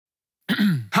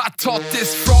Taught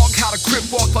this frog how to crip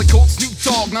walk like old Snoop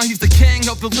Dogg. Now he's the king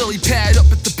of the lily pad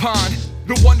up at the pond.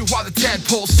 No wonder why the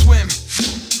tadpoles swim.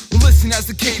 Listen as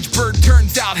the cage bird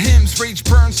turns out hymns. Rage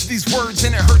burns to these words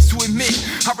and it hurts to admit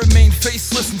I remain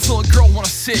faceless until a girl wanna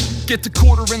sit. Get the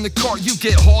quarter in the cart, you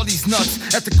get all these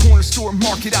nuts at the corner store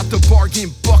market out the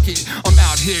bargain bucket. I'm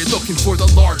out here looking for the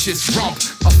largest rump.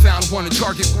 I found one to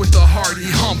target with a hearty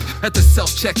hump. At the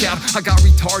self-checkout, I got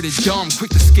retarded dumb.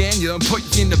 Quick to scan you and put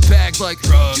you in the bag like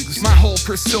drugs. My whole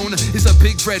persona is a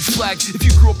big red flag. If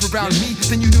you grew up around me,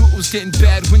 then you knew it was getting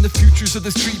bad. When the futures of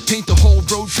the street paint the whole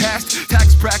road past,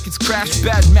 tax brackets crash,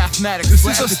 bad mathematics. This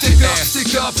is a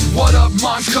stick up, what up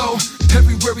Monco?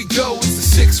 Everywhere we go, it's the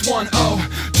 610.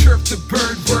 Chirp the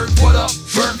bird, word, what up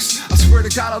Burks? I swear to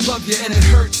God I love you and it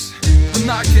hurts. I'm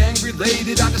not gang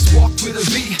related, I just walk with a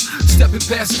V. Stepping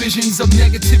past visions of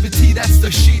negativity, that's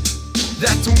the sheep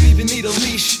that don't even need a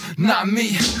leash, not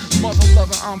me. Mother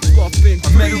lover, I'm fluffing. I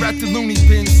met her at the loony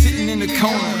bin, sitting in the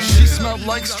corner. She smelled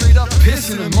like straight up piss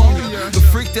and ammonia. The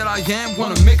freak that I am,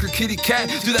 wanna make her kitty cat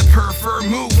do that purr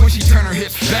move when she turn her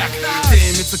hips back.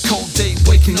 Damn, it's a cold day,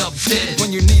 waking up dead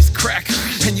when your knees crack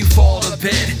and you fall to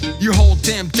bed. Your whole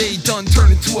damn day done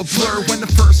turned into a blur when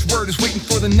the first word is waiting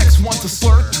for the next one to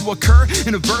slur, to occur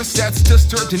in a verse that's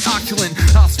disturbed and opulent.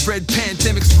 I'll spread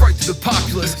pandemics right to the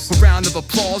populace. A round of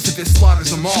applause if it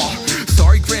slaughters them all.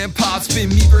 Sorry grandpa, it's been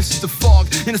me versus the fog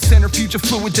in a centrifuge of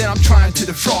fluid that I'm trying to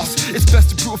defrost. It's best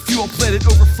to brew a fuel, let it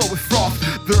overflow with froth.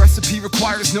 The recipe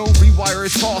requires no rewire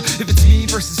at all. If it's me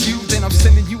versus you, then I'm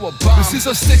sending you a bomb. This is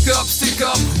a stick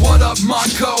up, what up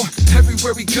Monco?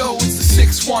 Everywhere we go, it's the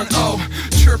 610.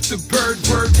 Chirp the bird,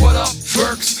 word, what up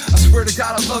Burks? I swear to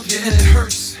God I love you and it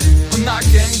hurts. I'm not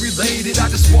gang related, I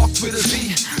just walk with a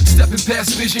V. Stepping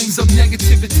past visions of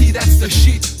negativity, that's the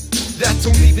sheep that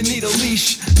don't even need a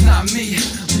leash, not me.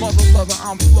 Mother lover,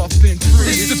 I'm fluffing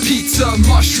free. It's the pizza,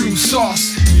 mushroom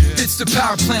sauce. It's the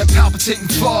power plant palpitating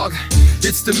fog.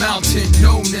 It's the mountain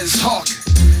known as Hawk.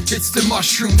 It's the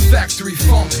mushroom factory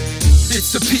funk.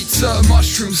 It's the pizza,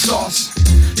 mushroom sauce.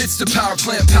 It's the power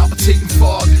plant palpitating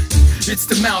fog. It's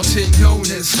the mountain known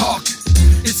as Hawk.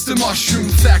 It's the mushroom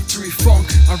factory funk.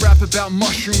 I rap about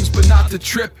mushrooms but not the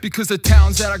trip, because the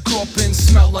towns that I grew up in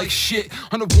smell like shit.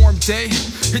 On a warm day,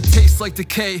 it tastes like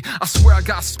decay. I swear I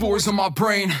got spores on my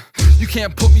brain. You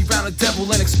can't put me round a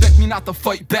devil and expect me not to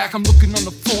fight back. I'm looking on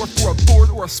the floor for a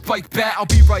board or a spike bat. I'll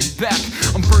be right back,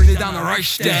 I'm burning down the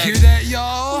Reichstag. You hear that,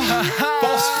 y'all?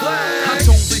 False flag. I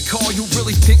don't recall, you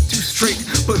really think too straight.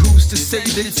 But who's to say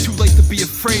that it's too late to be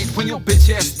afraid? When your bitch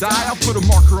ass die, I'll put a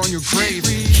marker on your grave.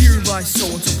 Here lies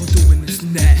so-and-so for doing this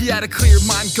and that. He had a clear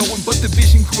mind going, but the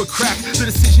vision grew a crack. The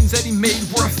decisions that he made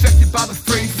were affected by the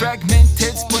fray.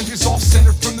 Fragmented splinters all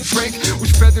centered from the break,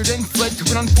 which feathered and fled to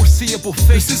an unforeseeable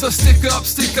fate. This is a stick up,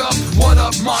 what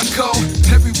up Monco?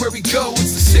 Everywhere we go,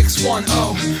 it's the 610.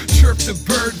 Chirp the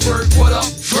bird, word, what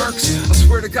up Burks? I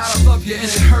swear to God I love you and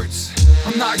it hurts.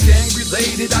 I'm not gang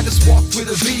related, I just walk with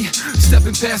a V.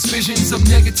 Stepping past visions of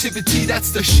negativity,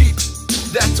 that's the sheep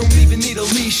that don't even need a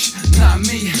leash, not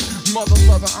me. Mother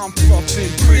lover, I'm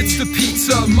fluffing free. It's the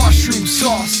pizza, mushroom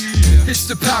sauce. It's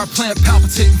the power plant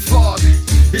palpitating fog.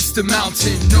 It's the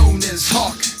mountain known as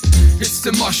Hawk. It's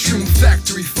the mushroom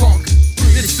factory funk.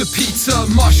 It's the pizza,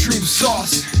 mushroom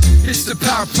sauce. It's the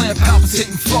power plant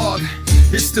palpitating fog.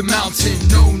 It's the mountain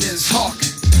known as Hawk.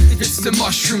 It's the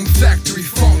mushroom factory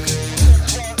funk.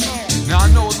 Now I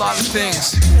know a lot of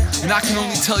things, and I can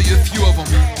only tell you a few of them.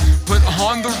 But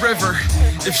on the river,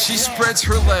 if she spreads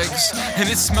her legs and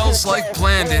it smells like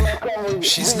Blandon,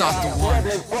 she's not the one.